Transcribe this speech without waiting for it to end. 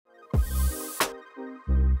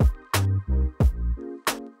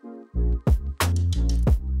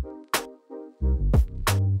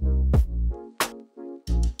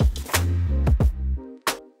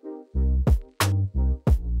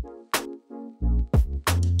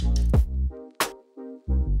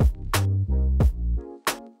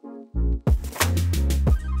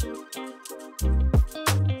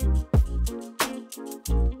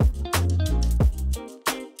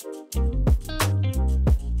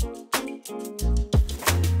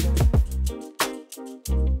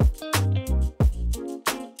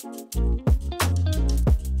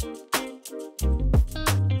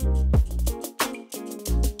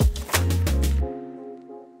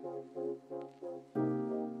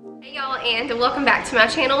and welcome back to my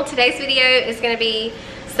channel. Today's video is going to be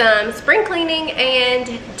some spring cleaning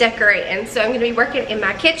and decorating. So I'm going to be working in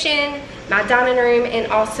my kitchen, my dining room,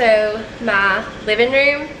 and also my living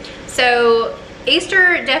room. So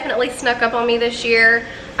Easter definitely snuck up on me this year.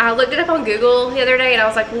 I looked it up on Google the other day and I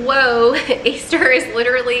was like, whoa, Easter is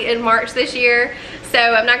literally in March this year. So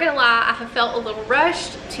I'm not gonna lie, I have felt a little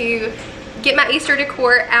rushed to get my Easter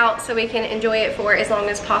decor out so we can enjoy it for as long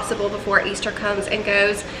as possible before Easter comes and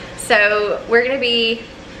goes. So we're gonna be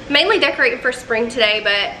mainly decorating for spring today,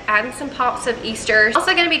 but adding some pops of Easter.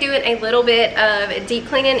 Also gonna be doing a little bit of deep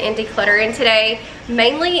cleaning and decluttering today,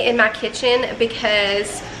 mainly in my kitchen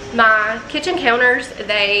because my kitchen counters,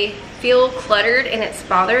 they feel cluttered and it's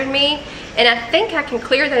bothering me. And I think I can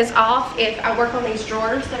clear those off if I work on these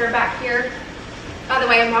drawers that are back here. By the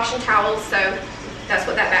way, I'm washing towels, so that's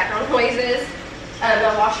what that background noise is.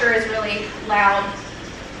 The washer is really loud.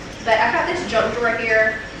 But I got this junk drawer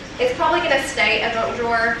here. It's probably gonna stay a junk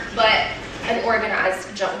drawer, but an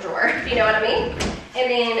organized junk drawer, if you know what I mean.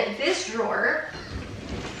 And then this drawer,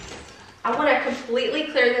 I want to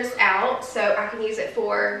completely clear this out so I can use it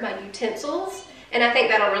for my utensils, and I think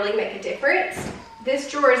that'll really make a difference.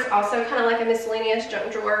 This drawer is also kind of like a miscellaneous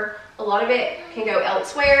junk drawer. A lot of it can go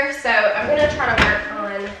elsewhere, so I'm going to try to work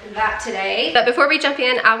on that today. But before we jump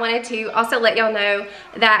in, I wanted to also let y'all know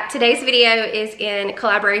that today's video is in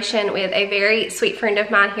collaboration with a very sweet friend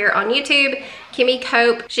of mine here on YouTube, Kimi.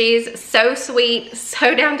 She's so sweet,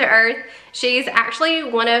 so down to earth. She's actually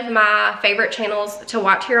one of my favorite channels to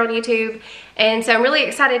watch here on YouTube, and so I'm really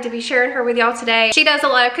excited to be sharing her with y'all today. She does a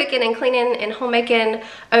lot of cooking and cleaning and homemaking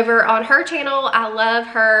over on her channel. I love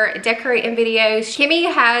her decorating videos. Kimi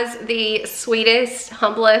has the sweetest,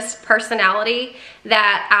 humblest personality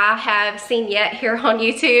that I have seen yet here on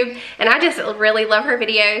YouTube, and I just really love her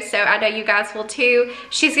videos, so I know you guys will too.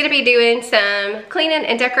 She's gonna be doing some cleaning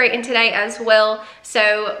and decorating today as well,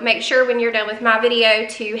 so make sure when you're done with my video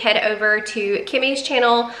to head over to Kimi's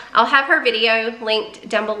channel. I'll have her video linked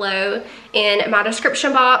down below in my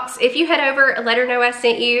description box. If you head over, let her know I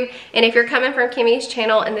sent you, and if you're coming from Kimi's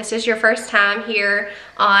channel and this is your first time here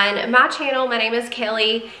on my channel, my name is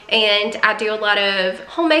Kelly, and I do a lot of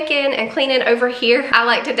homemaking and cleaning over here. I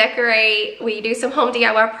like to decorate. We do some home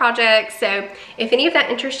DIY projects, so if any of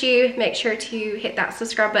that interests you, make sure to hit that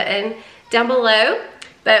subscribe button down below.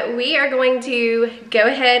 But we are going to go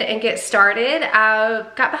ahead and get started. I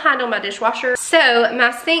got behind on my dishwasher. So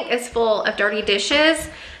my sink is full of dirty dishes.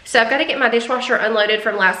 So I've got to get my dishwasher unloaded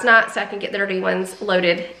from last night so I can get the dirty ones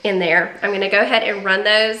loaded in there. I'm going to go ahead and run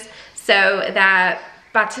those so that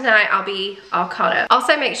by tonight I'll be all caught up.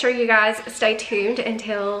 Also, make sure you guys stay tuned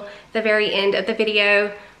until the very end of the video.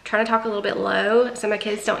 I'm trying to talk a little bit low so my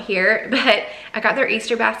kids don't hear, but I got their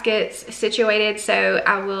Easter baskets situated, so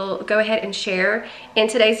I will go ahead and share in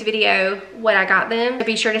today's video what I got them.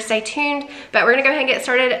 Be sure to stay tuned, but we're gonna go ahead and get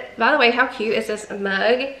started. By the way, how cute is this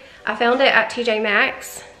mug? I found it at TJ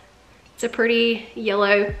Maxx. It's a pretty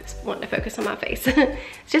yellow, just wanting to focus on my face.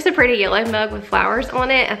 It's just a pretty yellow mug with flowers on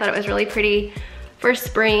it. I thought it was really pretty for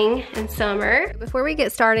spring and summer. Before we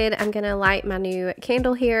get started, I'm gonna light my new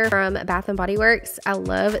candle here from Bath & Body Works. I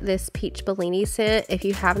love this Peach Bellini scent. If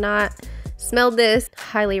you have not smelled this,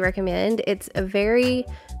 highly recommend. It's a very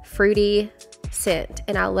fruity scent,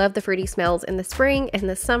 and I love the fruity smells in the spring and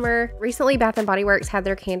the summer. Recently, Bath & Body Works had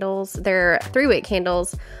their candles, their 3-wick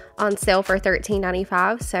candles, on sale for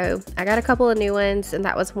 $13.95, so I got a couple of new ones, and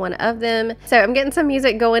that was one of them. So I'm getting some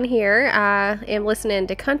music going here. I am listening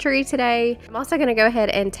to country today. I'm also gonna go ahead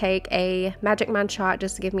and take a Magic Mind shot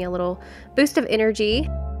just to give me a little boost of energy.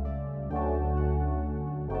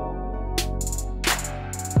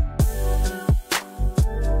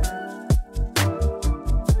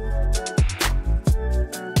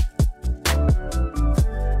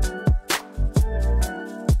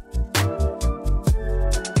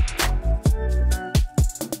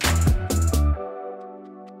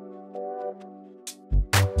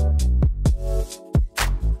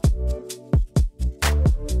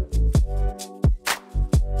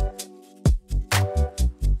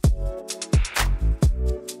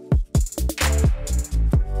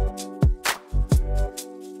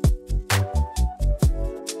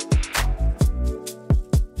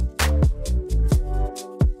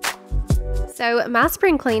 So my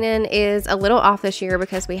spring cleaning is a little off this year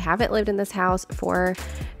because we haven't lived in this house for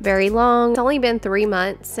very long. It's only been 3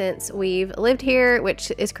 months since we've lived here,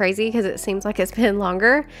 which is crazy because it seems like it's been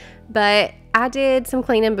longer. But I did some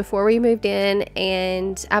cleaning before we moved in,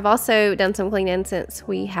 and I've also done some cleaning since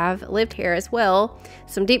we have lived here as well,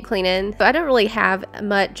 some deep cleaning. So I don't really have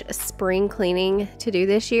much spring cleaning to do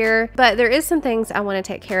this year, but there is some things I want to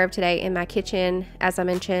take care of today in my kitchen. As I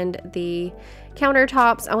mentioned, the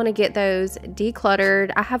countertops, I want to get those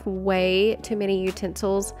decluttered. I have way too many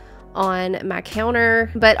utensils on my counter,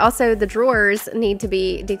 but also the drawers need to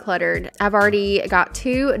be decluttered. I've already got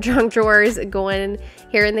 2 junk drawers going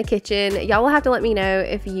here in the kitchen. Y'all will have to let me know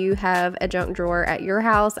if you have a junk drawer at your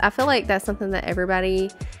house. I feel like that's something that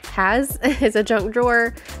everybody has is a junk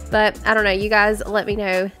drawer, but I don't know. You guys let me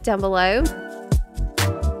know down below.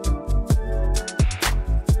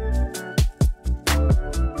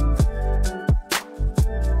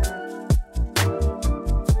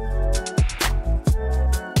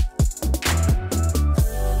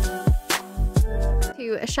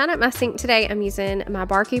 To shine up my sink today, I'm using my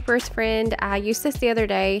Barkeeper's Friend. I used this the other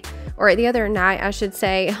day, or the other night I should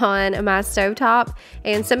say, on my stovetop,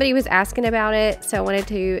 and somebody was asking about it, so I wanted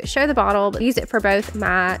to show the bottle, but use it for both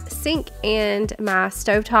my sink and my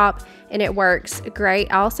stovetop, and it works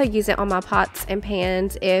great. I also use it on my pots and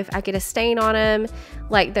pans if I get a stain on them,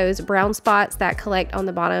 like those brown spots that collect on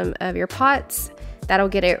the bottom of your pots. That'll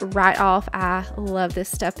get it right off. I love this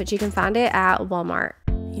stuff, but you can find it at Walmart.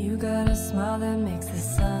 You got a smile that makes the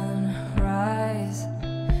sun rise.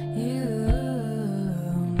 You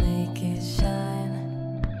make it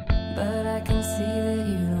shine. But I can see that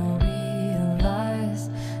you don't realize,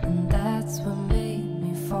 and that's what made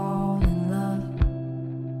me fall in love.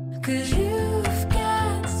 'Cause you've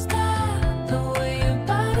got style, the way your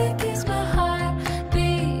body keeps my heart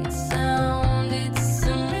beat sound. It's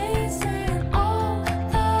amazing all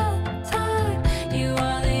the time. You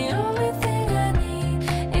are the only thing I need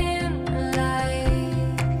in life.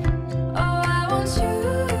 Oh, I want you,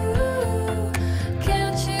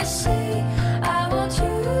 can't you see? I want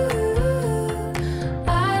you,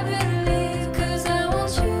 I believe, 'cause I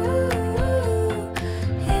want you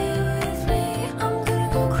here with me. I'm gonna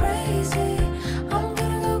go crazy, I'm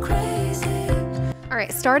gonna go crazy. All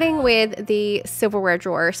right, starting with the silverware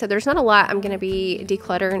drawer. So there's not a lot I'm going to be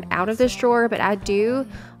decluttering out of this drawer, but I do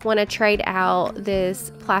want to trade out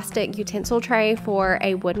this plastic utensil tray for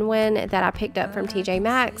a wooden one that I picked up from TJ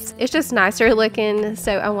Maxx. It's just nicer looking,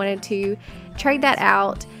 so I wanted to trade that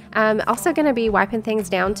out. I'm also going to be wiping things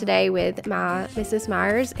down today with my Mrs.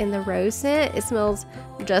 Meyer's in the rose scent. It smells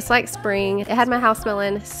just like spring. It had my house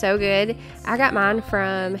smelling so good. I got mine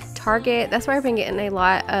from Target. That's where I've been getting a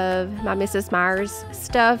lot of my Mrs. Meyer's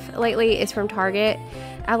stuff lately, is from Target.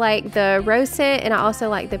 I like the rose scent, and I also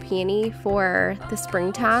like the peony for the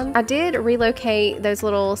springtime. I did relocate those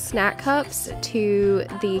little snack cups to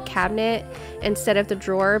the cabinet instead of the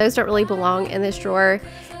drawer. Those don't really belong in this drawer.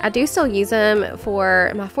 I do still use them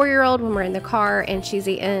for my 4-year-old when we're in the car and she's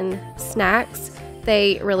eating snacks.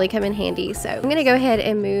 They really come in handy. So I'm gonna go ahead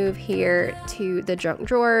and move here to the junk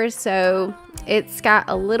drawers. So it's got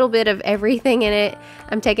a little bit of everything in it.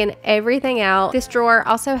 I'm taking everything out. This drawer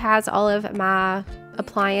also has all of my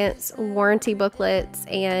appliance warranty booklets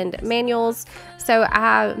and manuals, so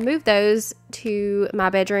I moved those to my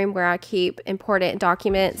bedroom where I keep important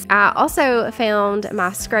documents. I also found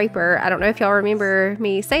my scraper. I don't know if y'all remember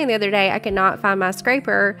me saying the other day I could not find my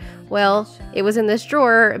scraper. Well, it was in this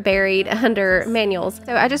drawer buried under manuals.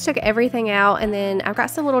 So I just took everything out, and then I've got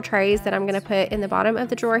some little trays that I'm going to put in the bottom of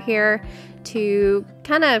the drawer here to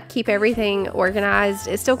kind of keep everything organized.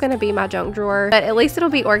 It's still going to be my junk drawer, but at least it'll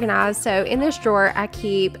be organized. So in this drawer I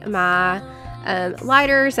keep my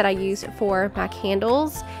lighters that I use for my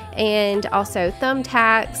candles, and also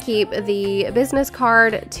thumbtacks. Keep the business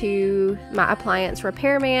card to my appliance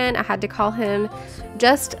repairman. I had to call him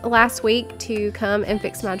just last week to come and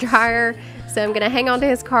fix my dryer, so I'm gonna hang on to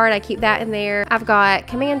his card. I keep that in there. I've got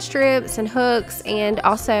command strips and hooks, and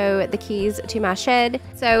also the keys to my shed.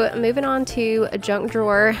 So moving on to junk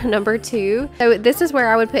drawer number 2. So this is where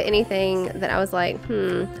I would put anything that I was like,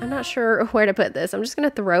 I'm not sure where to put this. I'm just gonna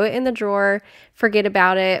throw it in the drawer, forget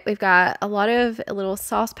about it. We've got a lot of little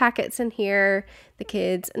sauce packets in here, the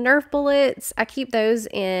kids' Nerf bullets. I keep those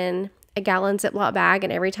in a gallon Ziploc bag,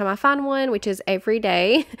 and every time I find one, which is every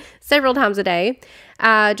day, several times a day,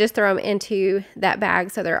 I just throw them into that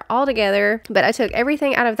bag so they're all together. But I took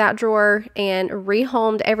everything out of that drawer and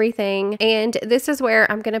rehomed everything, and this is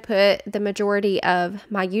where I'm going to put the majority of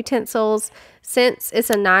my utensils. Since it's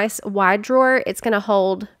a nice wide drawer, it's going to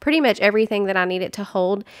hold pretty much everything that I need it to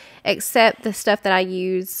hold, except the stuff that I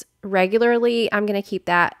use regularly. I'm going to keep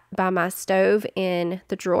that by my stove in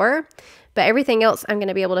the drawer. But everything else I'm going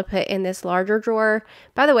to be able to put in this larger drawer.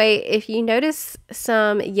 By the way, if you notice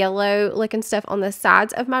some yellow looking stuff on the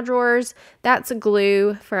sides of my drawers, that's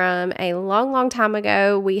glue from a long time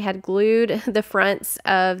ago. We had glued the fronts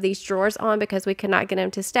of these drawers on because we could not get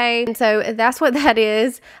them to stay. And so that's what that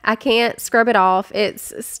is. I can't scrub it off.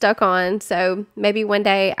 It's stuck on. So maybe one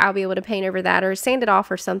day I'll be able to paint over that or sand it off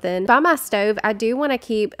or something. By my stove, I do want to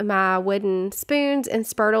keep my wooden spoons and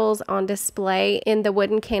spurtles on display in the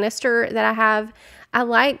wooden canister that I have. I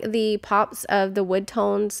like the pops of the wood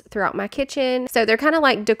tones throughout my kitchen. So they're kind of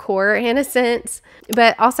like decor in a sense,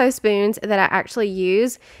 but also spoons that I actually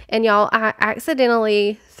use. And y'all, I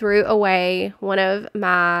accidentally threw away one of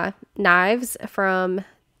my knives from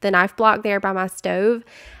the knife block there by my stove.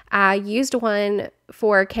 I used one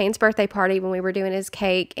for Kane's birthday party when we were doing his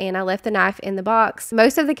cake, and I left the knife in the box.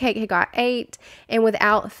 Most of the cake had got ate, and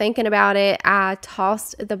without thinking about it, I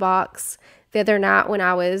tossed the box the other night when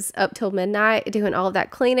I was up till midnight doing all of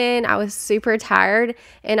that cleaning. I was super tired,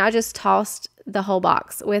 and I just tossed the whole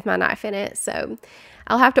box with my knife in it. So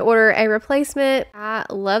I'll have to order a replacement. I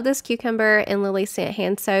love this cucumber and lily scent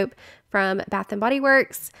hand soap from Bath & Body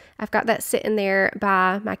Works. I've got that sitting there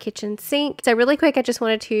by my kitchen sink. So really quick, I just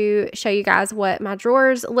wanted to show you guys what my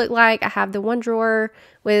drawers look like. I have the one drawer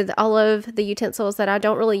with all of the utensils that I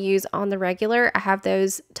don't really use on the regular. I have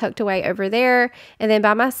those tucked away over there. And then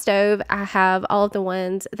by my stove, I have all of the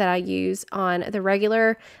ones that I use on the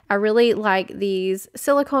regular. I really like these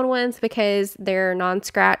silicone ones because they're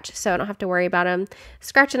non-scratch, so I don't have to worry about them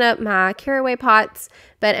scratching up my caraway pots.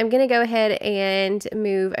 But I'm going to go ahead and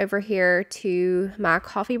move over here to my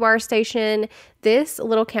coffee bar station. This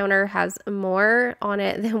little counter has more on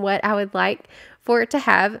it than what I would like for it to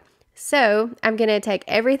have. So I'm going to take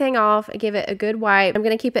everything off, give it a good wipe. I'm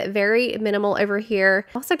going to keep it very minimal over here.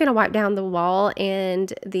 I'm also going to wipe down the wall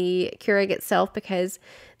and the Keurig itself because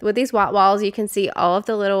with these white walls, you can see all of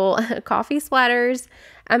the little coffee splatters.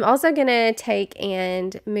 I'm also going to take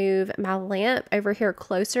and move my lamp over here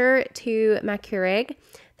closer to my Keurig.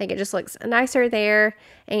 I think it just looks nicer there.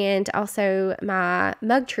 And also my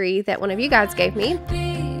mug tree that one of you guys gave me.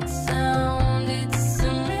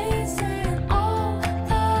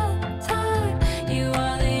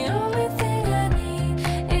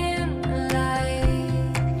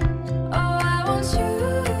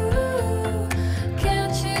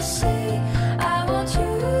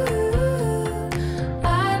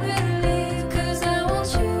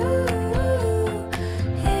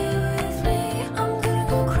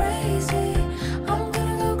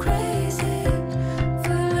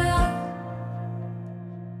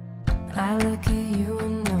 I look at you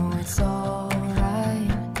and know it's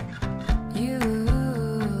alright. You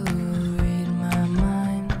read my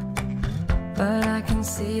mind, but I can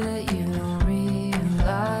see that you don't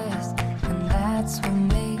realize, and that's what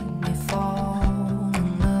made me fall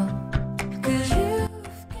in love. 'Cause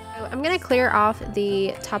I'm gonna clear off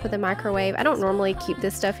the top of the microwave. I don't normally keep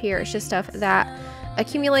this stuff here. It's just stuff that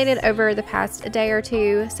accumulated over the past day or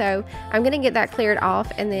two. So I'm gonna get that cleared off,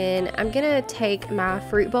 and then I'm gonna take my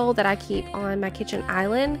fruit bowl that I keep on my kitchen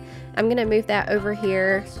island. I'm gonna move that over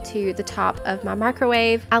here to the top of my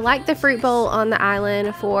microwave. I like the fruit bowl on the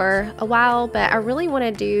island for a while, but I really want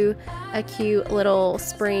to do a cute little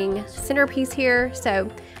spring centerpiece here. So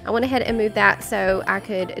I went ahead and moved that so I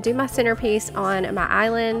could do my centerpiece on my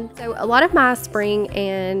island. So a lot of my spring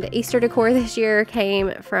and Easter decor this year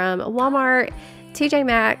came from Walmart, TJ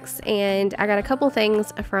Maxx, and I got a couple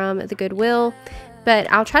things from the Goodwill,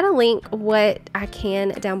 but I'll try to link what I can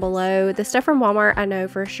down below. The stuff from Walmart I know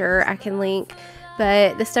for sure I can link,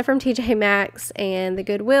 but the stuff from TJ Maxx and the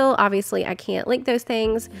Goodwill, obviously I can't link those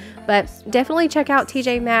things, but definitely check out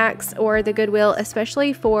TJ Maxx or the Goodwill,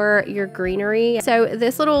 especially for your greenery. So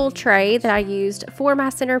this little tray that I used for my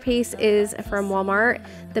centerpiece is from Walmart.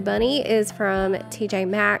 The bunny is from TJ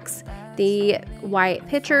Maxx. The white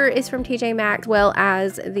pitcher is from TJ Maxx, as well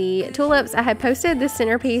as the tulips. I had posted this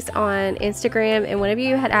centerpiece on Instagram, and one of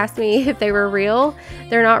you had asked me if they were real.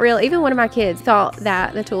 They're not real. Even one of my kids thought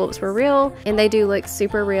that the tulips were real, and they do look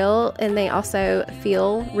super real, and they also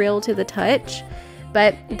feel real to the touch.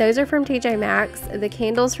 But those are from TJ Maxx. The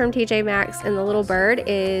candles from TJ Maxx, and the little bird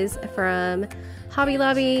is from Hobby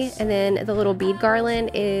Lobby, and then the little bead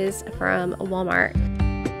garland is from Walmart.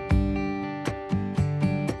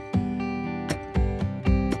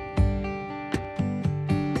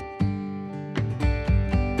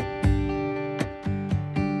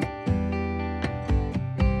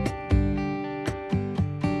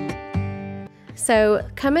 So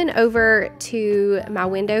coming over to my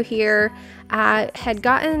window here, I had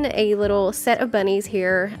gotten a little set of bunnies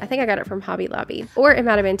here. I think I got it from Hobby Lobby, or it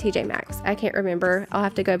might have been TJ Maxx. I can't remember. I'll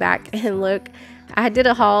have to go back and look. I did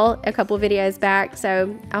a haul a couple videos back,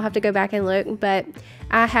 so I'll have to go back and look. But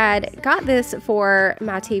I had got this for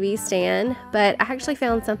my TV stand, but I actually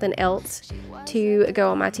found something else to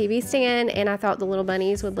go on my TV stand, and I thought the little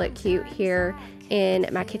bunnies would look cute here in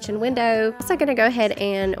my kitchen window. I'm also gonna go ahead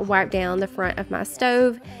and wipe down the front of my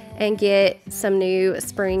stove and get some new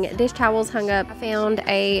spring dish towels hung up. I found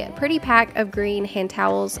a pretty pack of green hand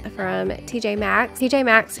towels from TJ Maxx. TJ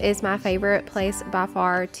Maxx is my favorite place by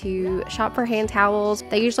far to shop for hand towels.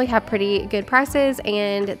 They usually have pretty good prices,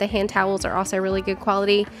 and the hand towels are also really good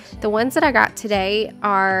quality. The ones that I got today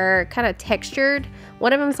are kind of textured.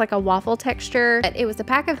 One of them is like a waffle texture. It was a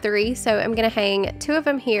pack of 3, so I'm gonna hang 2 of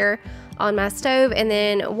them here on my stove, and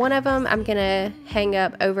then one of them I'm gonna hang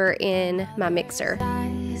up over in my mixer.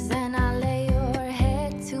 And I lay your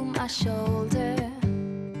head to my shoulder,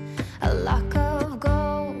 a lock of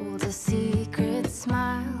gold, a secret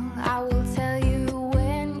smile. I will tell you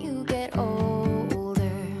when you get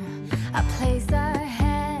older. I place a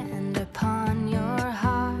hand upon your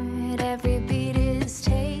heart, every beat is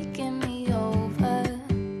taking me over.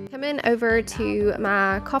 Coming over to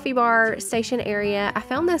my coffee bar station area, I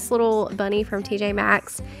found this little bunny from TJ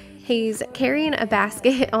Maxx. He's carrying a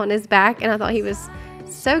basket on his back, and I thought he was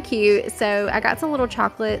so cute. So I got some little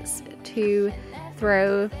chocolates to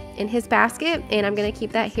throw in his basket, and I'm gonna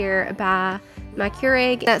keep that here by my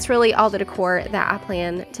Keurig. That's really all the decor that I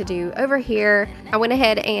plan to do over here. I went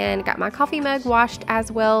ahead and got my coffee mug washed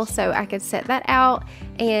as well, so I could set that out,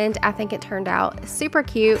 and I think it turned out super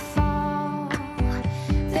cute.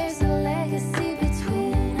 There's a legacy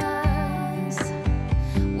between us.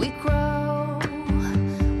 We grow,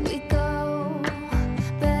 we go,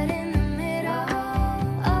 but in the middle,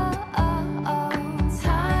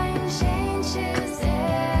 time changes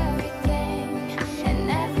everything, and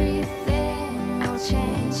everything will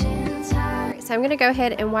change in time. So I'm gonna go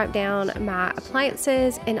ahead and wipe down my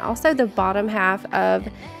appliances and also the bottom half of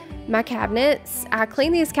my cabinets. I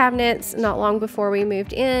cleaned these cabinets not long before we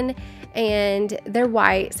moved in, and they're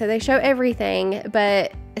white, so they show everything,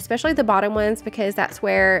 but especially the bottom ones, because that's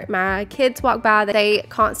where my kids walk by. They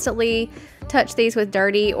constantly touch these with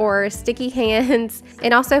dirty or sticky hands,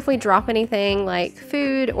 and also if we drop anything like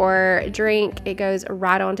food or drink, it goes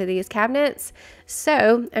right onto these cabinets.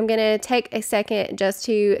 So I'm gonna take a second just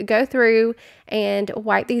to go through and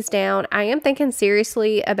wipe these down. I am thinking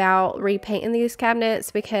seriously about repainting these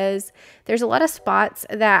cabinets because there's a lot of spots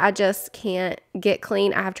that I just can't get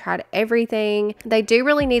clean. I have tried everything. They do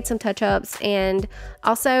really need some touch-ups, and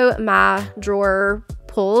also my drawer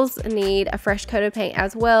pulls need a fresh coat of paint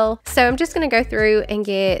as well. So I'm just gonna go through and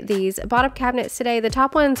get these bottom cabinets today. The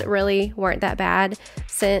top ones really weren't that bad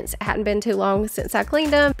since it hadn't been too long since I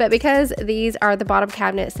cleaned them, but because these are the bottom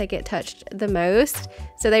cabinets, they get touched the most,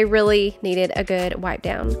 so they really needed a good wipe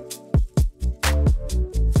down.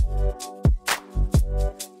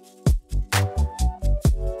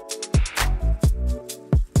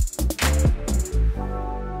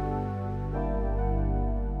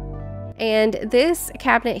 And this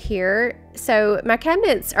cabinet here, so my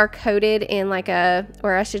cabinets are coated in like a,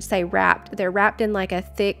 or I should say wrapped. They're wrapped in like a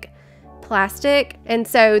thick plastic. And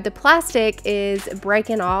so the plastic is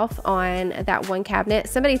breaking off on that one cabinet.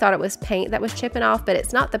 Somebody thought it was paint that was chipping off, but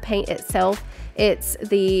it's not the paint itself. It's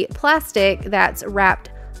the plastic that's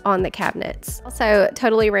wrapped on the cabinets. Also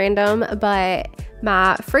totally random, but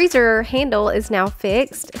my freezer handle is now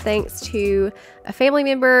fixed thanks to a family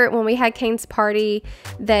member. When we had Kane's party,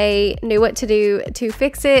 they knew what to do to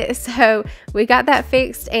fix it, so we got that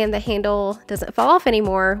fixed, and the handle doesn't fall off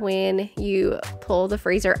anymore when you pull the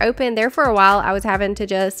freezer open. There for a while I was having to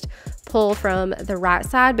just pull from the right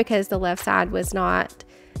side because the left side was not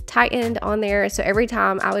tightened on there, so every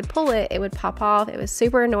time I would pull it, it would pop off. It was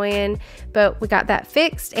super annoying, but we got that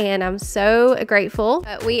fixed, and I'm so grateful.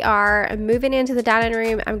 We are moving into the dining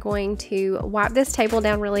room. I'm going to wipe this table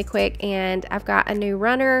down really quick, and I've got a new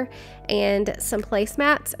runner and some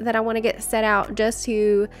placemats that I want to get set out just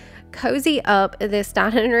to cozy up this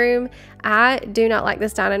dining room. I do not like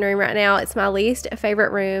this dining room right now. It's my least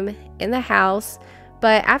favorite room in the house.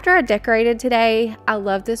 But after I decorated today, I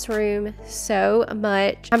love this room so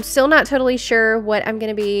much. I'm still not totally sure what I'm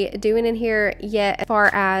gonna be doing in here yet as far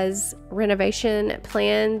as renovation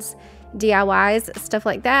plans, DIYs, stuff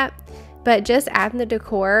like that. But just adding the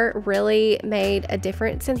decor really made a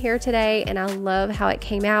difference in here today, and I love how it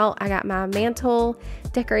came out. I got my mantle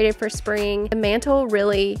decorated for spring. The mantle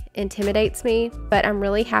really intimidates me, but I'm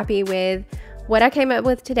really happy with what I came up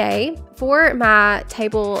with today for my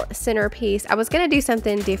table centerpiece, I was going to do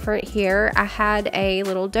something different here. I had a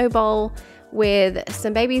little dough bowl with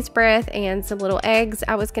some baby's breath and some little eggs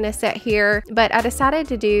I was gonna set here, but I decided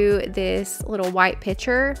to do this little white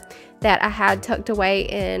pitcher that I had tucked away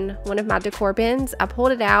in one of my decor bins. I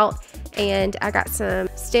pulled it out and I got some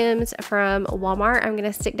stems from Walmart I'm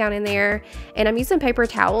gonna stick down in there, and I'm using paper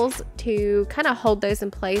towels to kind of hold those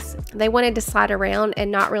in place. They wanted to slide around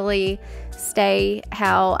and not really stay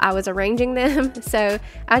how I was arranging them, so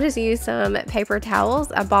I just used some paper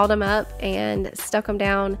towels. I balled them up and stuck them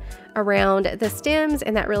down around the stems,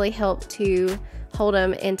 and that really helped to hold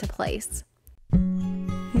them into place.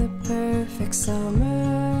 The perfect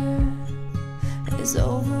summer is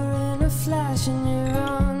over in a flash and you're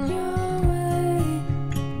on your way.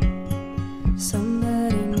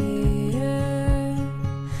 Somebody near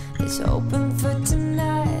is open for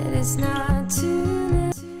tonight, it's not too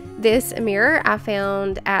late. This mirror I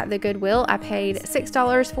found at the Goodwill. I paid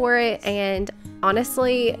 $6 for it, and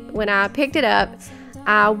honestly, when I picked it up,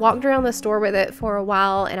 I walked around the store with it for a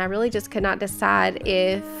while and I really just could not decide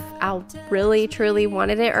if I really truly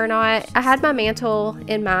wanted it or not. I had my mantle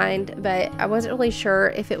in mind, but I wasn't really sure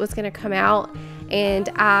if it was going to come out, and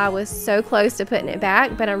I was so close to putting it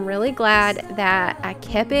back, but I'm really glad that I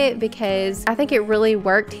kept it because I think it really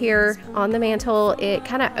worked here on the mantle. It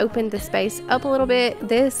kind of opened the space up a little bit.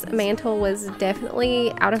 This mantle was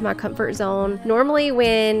definitely out of my comfort zone. Normally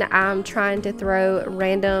when I'm trying to throw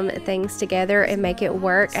random things together and make it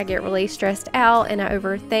work, I get really stressed out and I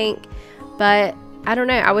overthink, but I don't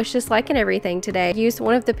know, I was just liking everything today. I used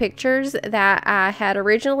one of the pictures that I had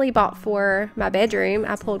originally bought for my bedroom.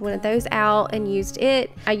 I pulled one of those out and used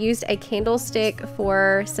it. I used a candlestick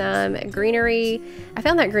for some greenery. I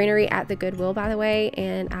found that greenery at the Goodwill, by the way,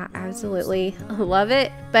 and I absolutely love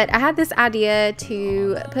it. But I had this idea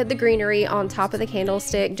to put the greenery on top of the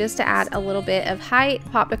candlestick just to add a little bit of height.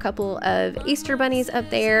 Popped a couple of Easter bunnies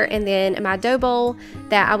up there, and then my dough bowl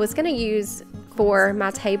that I was gonna use for my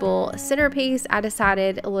table centerpiece, I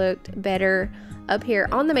decided looked better up here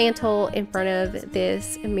on the mantle in front of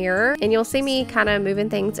this mirror. And you'll see me kind of moving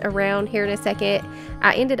things around here in a second.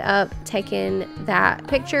 I ended up taking that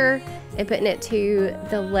picture and putting it to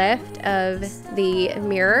the left of the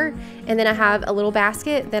mirror, and then I have a little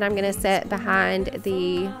basket that I'm going to set behind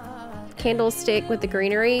the candlestick with the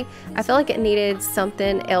greenery. I feel like it needed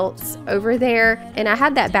something else over there, and I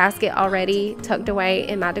had that basket already tucked away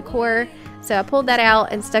in my decor. So I pulled that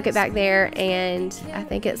out and stuck it back there, and I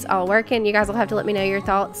think it's all working. You guys will have to let me know your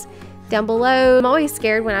thoughts down below. I'm always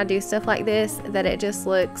scared when I do stuff like this that it just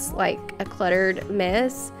looks like a cluttered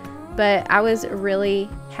mess, but I was really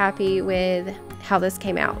happy with how this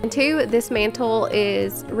came out. And two, this mantle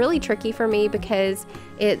is really tricky for me because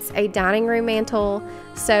it's a dining room mantle.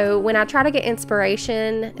 So when I try to get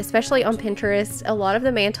inspiration, especially on Pinterest, a lot of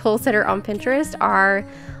the mantles that are on Pinterest are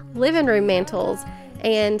living room mantles.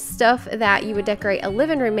 And stuff that you would decorate a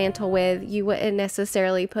living room mantle with, you wouldn't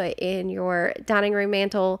necessarily put in your dining room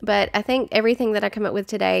mantle. But I think everything that I come up with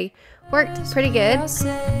today worked pretty good.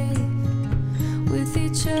 With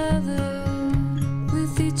each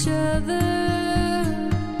other,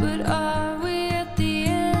 but are we at the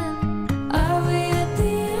end? Are we at the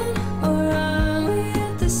end, or are we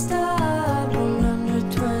at the start?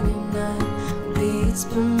 129 beats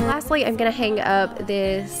per minute. Lastly, I'm gonna hang up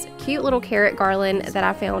this cute little carrot garland that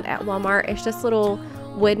I found at Walmart. It's just little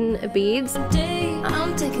wooden beads.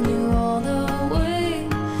 I'm taking you all the way,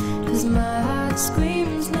 'cause my heart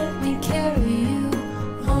screams, let me carry you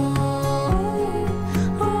home.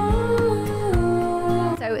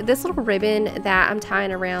 So this little ribbon that I'm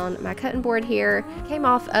tying around my cutting board here came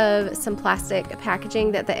off of some plastic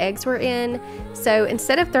packaging that the eggs were in. So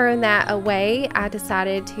instead of throwing that away, I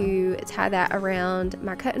decided to tie that around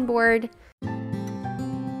my cutting board.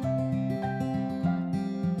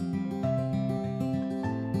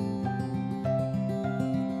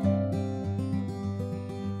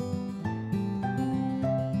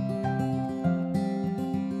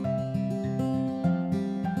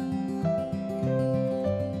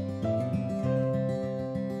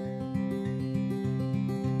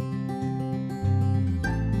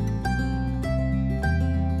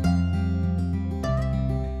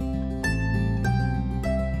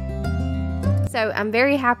 So I'm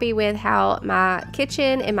very happy with how my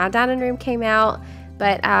kitchen and my dining room came out,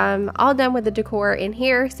 but I'm all done with the decor in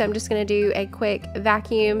here, so I'm just gonna do a quick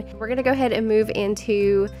vacuum. We're gonna go ahead and move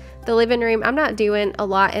into the living room. I'm not doing a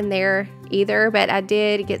lot in there either, but I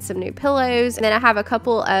did get some new pillows, and then I have a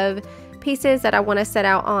couple of pieces that I want to set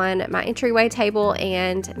out on my entryway table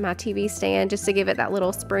and my TV stand just to give it that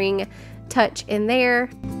little spring touch in there.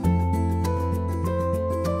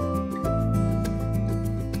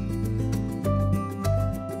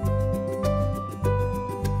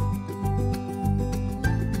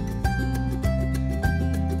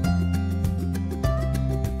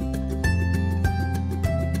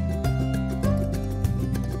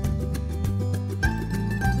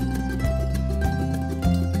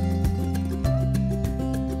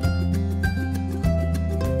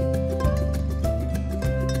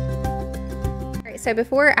 so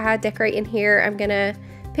before I decorate in here, I'm gonna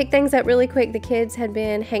pick things up really quick. The kids had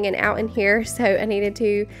been hanging out in here, so I needed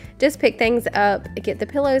to just pick things up, get the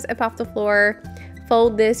pillows up off the floor,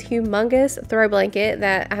 fold this humongous throw blanket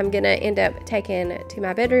that I'm gonna end up taking to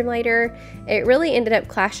my bedroom later. It really ended up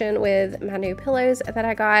clashing with my new pillows that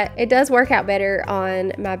I got. It does work out better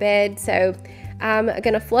on my bed, so I'm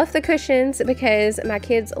gonna fluff the cushions because my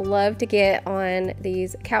kids love to get on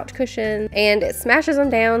these couch cushions and it smashes them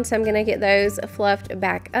down, so I'm gonna get those fluffed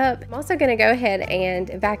back up. I'm also gonna go ahead and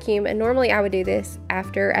vacuum, and normally I would do this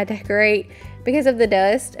after I decorate because of the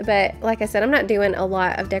dust, but like I said, I'm not doing a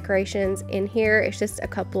lot of decorations in here. It's just a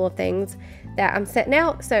couple of things that I'm setting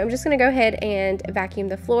out, so I'm just gonna go ahead and vacuum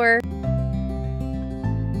the floor.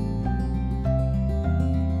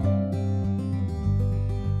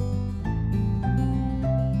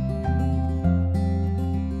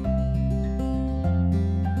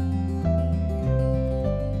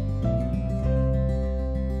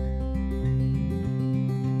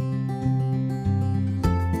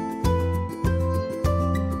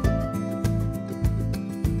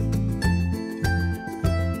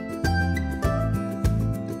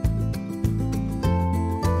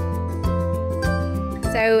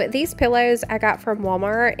 So these pillows I got from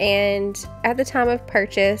Walmart, and at the time of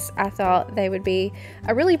purchase I thought they would be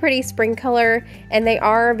a really pretty spring color, and they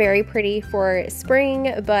are very pretty for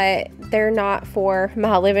spring, but they're not for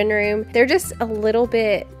my living room. They're just a little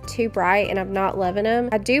bit too bright and I'm not loving them.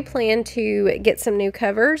 I do plan to get some new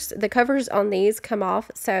covers. The covers on these come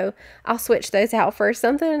off, so I'll switch those out for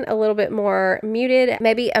something a little bit more muted,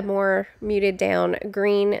 maybe a more muted down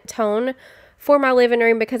green tone for my living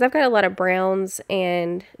room, because I've got a lot of browns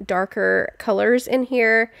and darker colors in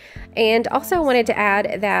here. And also wanted to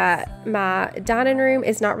add that my dining room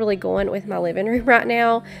is not really going with my living room right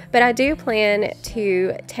now, but I do plan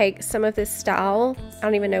to take some of this style, I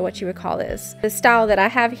don't even know what you would call this, the style that I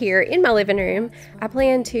have here in my living room. I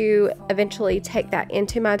plan to eventually take that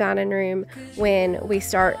into my dining room when we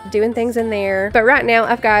start doing things in there. But right now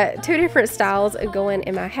I've got two different styles going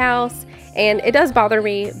in my house, and it does bother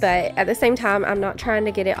me, but at the same time, I'm not trying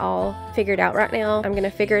to get it all figured out right now. I'm gonna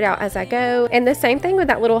figure it out as I go. And the same thing with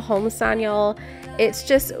that little home sign, y'all. It's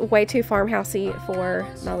just way too farmhousey for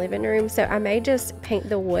my living room, so I may just paint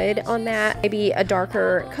the wood on that, maybe a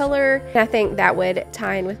darker color. And I think that would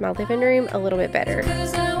tie in with my living room a little bit better.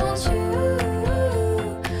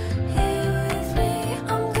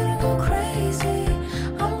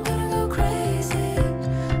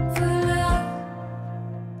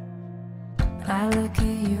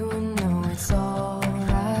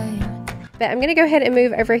 But I'm gonna go ahead and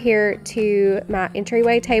move over here to my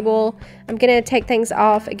entryway table. I'm gonna take things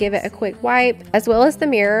off, give it a quick wipe, as well as the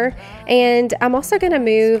mirror. And I'm also gonna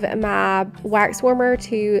move my wax warmer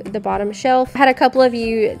to the bottom shelf. I had a couple of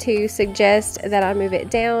you to suggest that I move it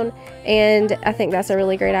down, and I think that's a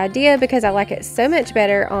really great idea because I like it so much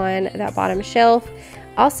better on that bottom shelf.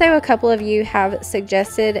 Also, a couple of you have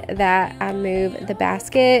suggested that I move the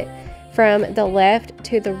basket from the left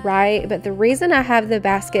to the right, but the reason I have the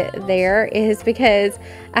basket there is because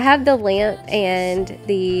I have the lamp and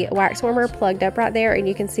the wax warmer plugged up right there, and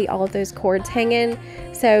you can see all of those cords hanging.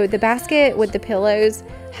 So the basket with the pillows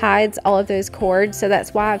hides all of those cords, so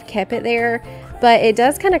that's why I've kept it there. But it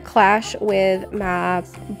does kind of clash with my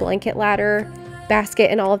blanket ladder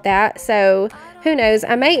basket and all of that, so who knows,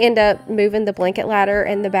 I may end up moving the blanket ladder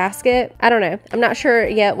and the basket. I don't know. I'm not sure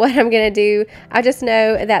yet what I'm going to do. I just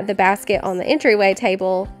know that the basket on the entryway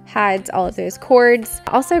table hides all of those cords.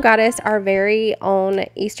 Also got us our very own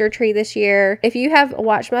Easter tree this year. If you have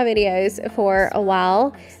watched my videos for a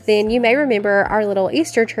while, then you may remember our little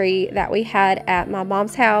Easter tree that we had at my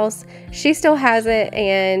mom's house. She still has it,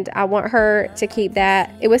 and I want her to keep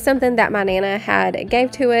that. It was something that my Nana had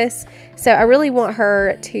gave to us, so I really want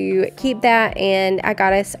her to keep that, and I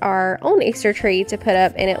got us our own Easter tree to put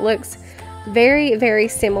up, and it looks very, very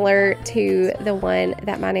similar to the one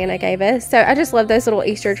that my Nana gave us. So I just love those little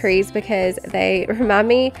Easter trees because they remind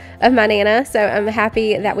me of my Nana, so I'm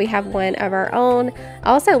happy that we have one of our own. I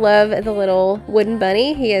also love the little wooden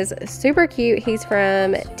bunny. He is super cute. He's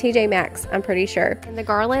from TJ Maxx, I'm pretty sure. And the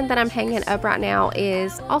garland that I'm hanging up right now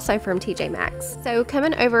is also from TJ Maxx. So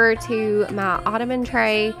coming over to my ottoman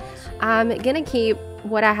tray, I'm gonna keep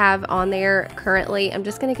what I have on there currently. I'm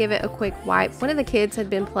just gonna give it a quick wipe. One of the kids had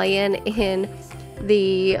been playing in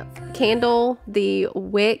the candle, the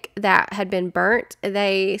wick that had been burnt,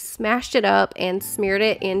 they smashed it up and smeared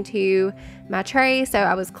it into my tray, so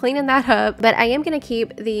I was cleaning that up. But I am going to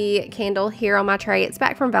keep the candle here on my tray. It's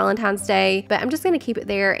back from Valentine's Day, but I'm just going to keep it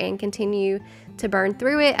there and continue to burn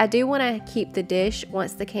through it. I do want to keep the dish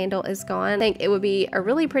once the candle is gone. I think it would be a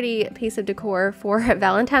really pretty piece of decor for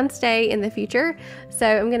Valentine's Day in the future, so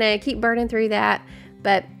I'm going to keep burning through that.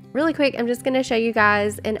 But really quick, I'm just going to show you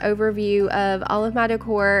guys an overview of all of my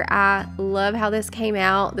decor. I love how this came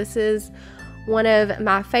out. This is one of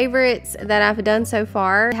my favorites that I've done so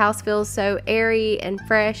far. The house feels so airy and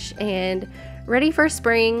fresh and ready for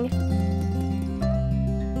spring.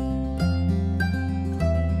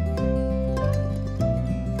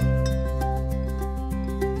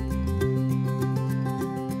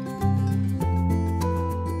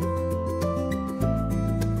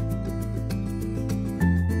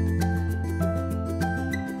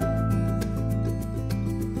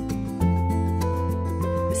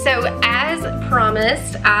 So as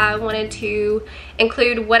promised, I wanted to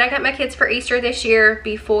include what I got my kids for Easter this year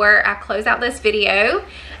before I close out this video.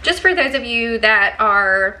 Just for those of you that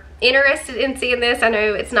are interested in seeing this, I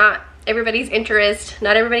know it's not everybody's interest,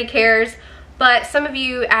 not everybody cares, but some of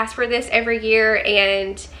you ask for this every year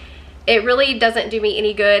and it really doesn't do me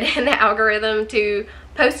any good in the algorithm to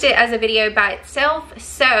post it as a video by itself.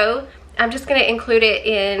 So I'm just going to include it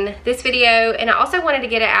in this video, and I also wanted to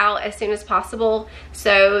get it out as soon as possible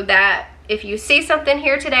so that if you see something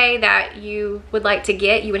here today that you would like to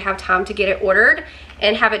get, you would have time to get it ordered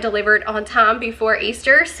and have it delivered on time before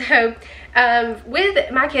Easter. So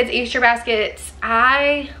with my kids' Easter baskets,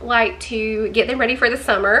 I like to get them ready for the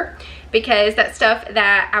summer because that's stuff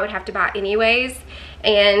that I would have to buy anyways,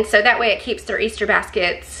 and so that way it keeps their Easter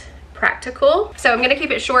baskets practical. So I'm going to keep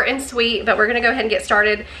it short and sweet, but we're going to go ahead and get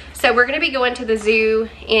started. So we're going to be going to the zoo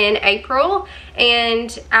in April,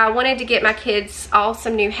 and I wanted to get my kids all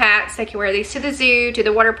some new hats. They can wear these to the zoo, to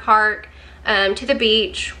the water park, to the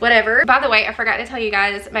beach, whatever. By the way, I forgot to tell you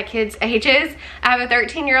guys my kids' ages. I have a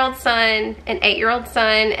 13-year-old son, an 8-year-old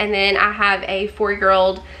son, and then I have a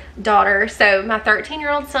 4-year-old daughter. So my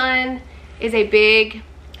 13-year-old son is a big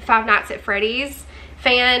Five Nights at Freddy's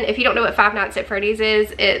fan. If you don't know what Five Nights at Freddy's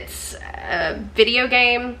is, it's a video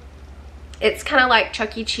game. It's kind of like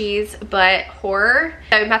Chuck E. Cheese but horror.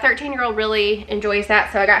 So my 13-year-old really enjoys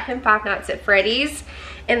that, so I got him Five Nights at Freddy's.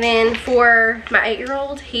 And then for my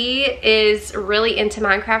 8-year-old, he is really into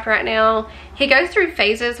Minecraft right now. He goes through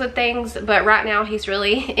phases with things, but right now he's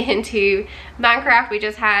really into Minecraft. We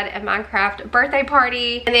just had a Minecraft birthday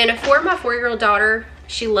party. And then for my 4-year-old daughter,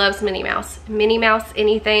 she loves Minnie Mouse. Minnie Mouse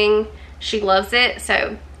anything, she loves it,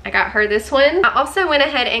 so I got her this one. I also went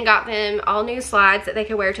ahead and got them all new slides that they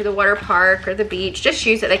could wear to the water park or the beach, just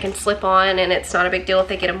shoes that they can slip on, and it's not a big deal if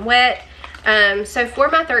they get them wet. So for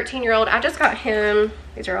my 13-year-old, I just got him,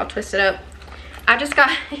 these are all twisted up, I just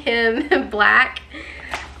got him black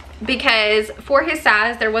because for his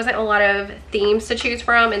size there wasn't a lot of themes to choose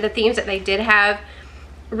from, and the themes that they did have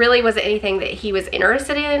really wasn't anything that he was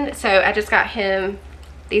interested in, so I just got him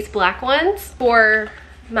these black ones. For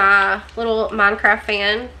my little Minecraft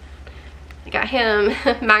fan, I got him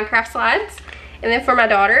Minecraft slides. And then for my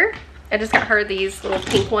daughter, I just got her these little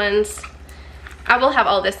pink ones. I will have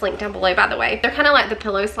all this linked down below, by the way. They're kind of like the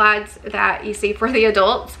pillow slides that you see for the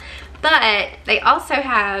adults, but they also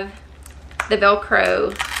have the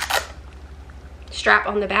Velcro strap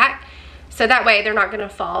on the back, so that way they're not going to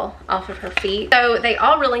fall off of her feet. So they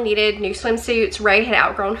all really needed new swimsuits. Ray had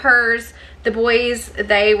outgrown hers. The boys,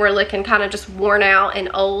 they were looking kind of just worn out and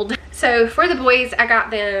old. So for the boys, I got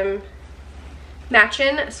them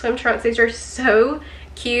matching swim trunks. These are so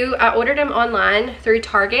cute. I ordered them online through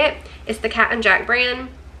Target. It's the Cat and Jack brand.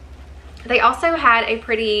 They also had a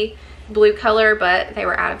pretty blue color, but they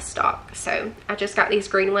were out of stock, so I just got these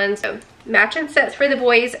green ones. So matching sets for the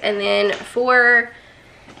boys. And then for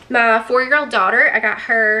my 4-year-old daughter, I got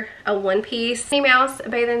her a one-piece Minnie Mouse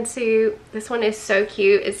bathing suit. This one is so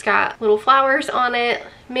cute. It's got little flowers on it,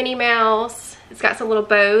 Minnie Mouse. It's got some little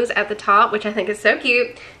bows at the top, which I think is so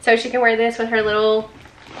cute. So she can wear this with her little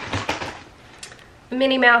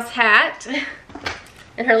Minnie Mouse hat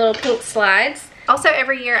and her little pink slides. Also,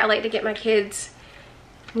 every year I like to get my kids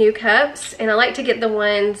new cups, and I like to get the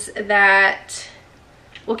ones that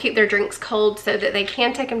will keep their drinks cold so that they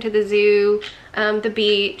can take them to the zoo, the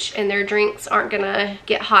beach, and their drinks aren't gonna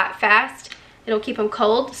get hot fast. It'll keep them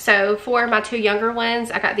cold. So for my 2 younger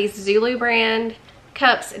ones, I got these Zulu brand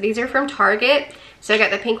cups. These are from Target. So I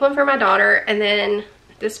got the pink one for my daughter, and then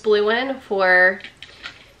this blue one for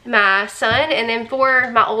my son. And then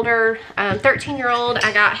for my older 13-year-old,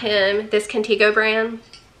 I got him this Contigo brand.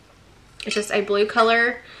 It's just a blue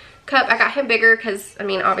color cup. I got him bigger because, I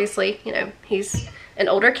mean, obviously, you know, he's an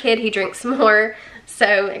older kid. He drinks more.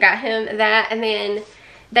 So I got him that. And then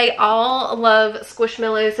they all love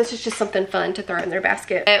Squishmallows. This is just something fun to throw in their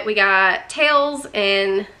basket. We got Tails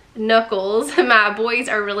and Knuckles. My boys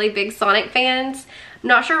are really big Sonic fans. I'm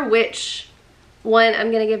not sure which one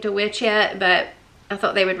I'm going to give to which yet, but I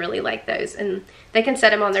thought they would really like those. And they can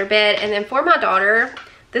set them on their bed. And then for my daughter,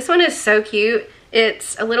 this one is so cute.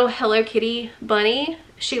 It's a little Hello Kitty bunny.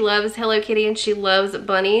 She loves Hello Kitty and she loves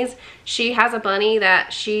bunnies. She has a bunny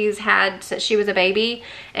that she's had since she was a baby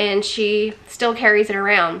and she still carries it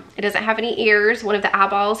around. It doesn't have any ears. One of the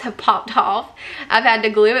eyeballs have popped off. I've had to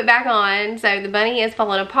glue it back on, so the bunny is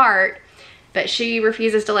falling apart, but she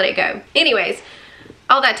refuses to let it go. Anyways,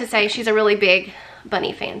 all that to say, she's a really big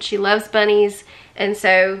bunny fan. She loves bunnies, and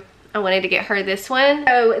so I wanted to get her this one.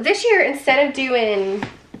 So this year, instead of doing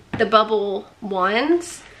the bubble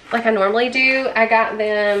ones like I normally do, I got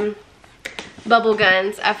them bubble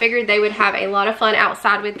guns. I figured they would have a lot of fun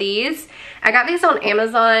outside with these. I got these on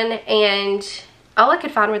Amazon and all I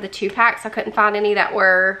could find were the 2-packs. I couldn't find any that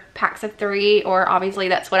were packs of 3, or obviously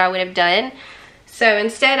that's what I would have done. So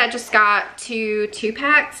instead I just got 2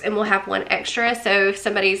 2-packs and we'll have 1 extra. So if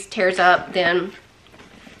somebody's tears up, then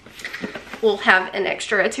we'll have an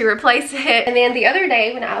extra to replace it. And then the other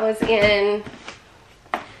day when I was in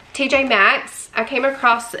TJ Maxx, I came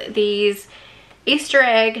across these Easter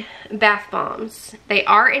egg bath bombs. They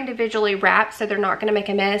are individually wrapped, so they're not going to make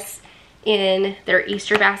a mess in their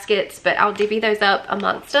Easter baskets, but I'll divvy those up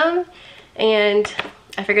amongst them, and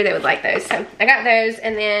I figured they would like those. So I got those,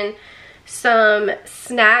 and then some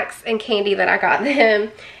snacks and candy that I got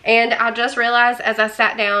them. And I just realized as I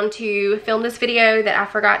sat down to film this video that I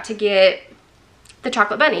forgot to get the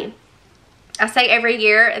chocolate bunny. I say every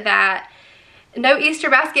year that no Easter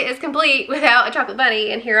basket is complete without a chocolate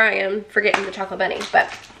bunny, and here I am forgetting the chocolate bunny, but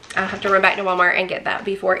I'll have to run back to Walmart and get that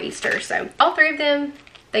before Easter. So all 3 of them,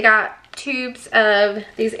 they got tubes of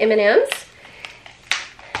these M&Ms.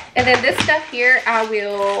 And then this stuff here, I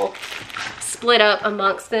will split up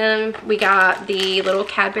amongst them. We got the little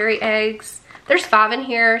Cadbury eggs. There's 5 in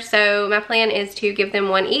here, so my plan is to give them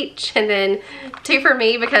 1 each, and then 2 for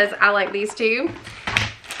me because I like these 2.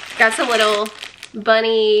 Got some little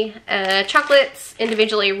bunny chocolates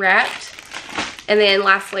individually wrapped, and then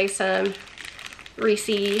lastly some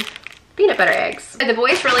Reese's peanut butter eggs. The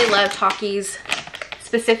boys really love Takis,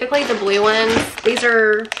 specifically the blue ones. These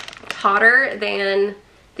are hotter than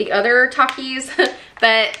the other Takis,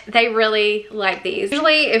 but they really like these.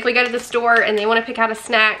 Usually if we go to the store and they want to pick out a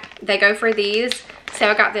snack, they go for these. So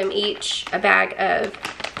I got them each a bag of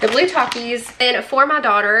the blue Takis. And for my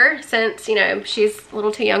daughter, since, you know, she's a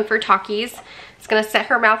little too young for Takis, it's gonna set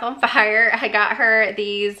her mouth on fire, I got her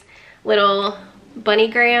these little bunny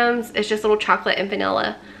grams. It's just little chocolate and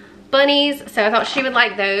vanilla bunnies, so I thought she would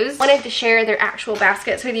like those. Wanted to share their actual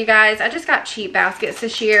baskets with you guys. I just got cheap baskets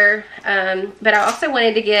this year, but I also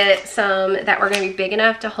wanted to get some that were gonna be big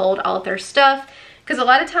enough to hold all of their stuff, because a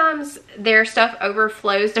lot of times their stuff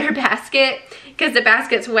overflows their basket because the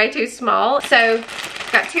basket's way too small. So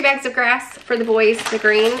got 2 bags of grass for the boys, the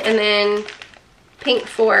green, and then pink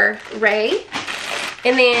for Ray.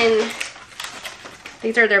 And then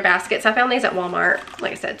these are their baskets. I found these at Walmart.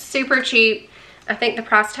 Like I said, super cheap. I think the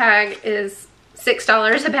price tag is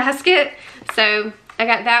 $6 a basket. So I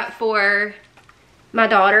got that for my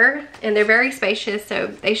daughter, and they're very spacious, so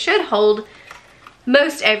they should hold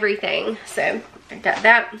most everything. So I got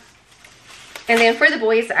that. And then for the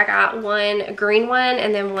boys, I got 1 green one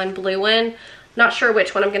and then 1 blue one. Not sure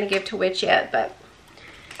which one I'm going to give to which yet, but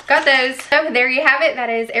got those. So there you have it. That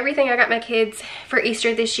is everything I got my kids for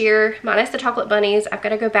Easter this year, minus the chocolate bunnies. I've got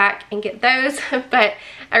to go back and get those, but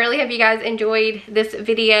I really hope you guys enjoyed this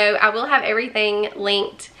video. I will have everything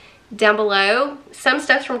linked down below. Some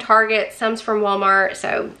stuff's from Target, some's from Walmart,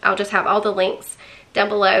 so I'll just have all the links down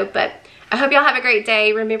below. But I hope y'all have a great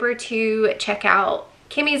day. Remember to check out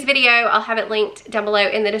Kimi's video. I'll have it linked down below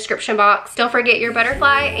in the description box. Don't forget your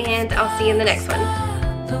butterfly, and I'll see you in the next one.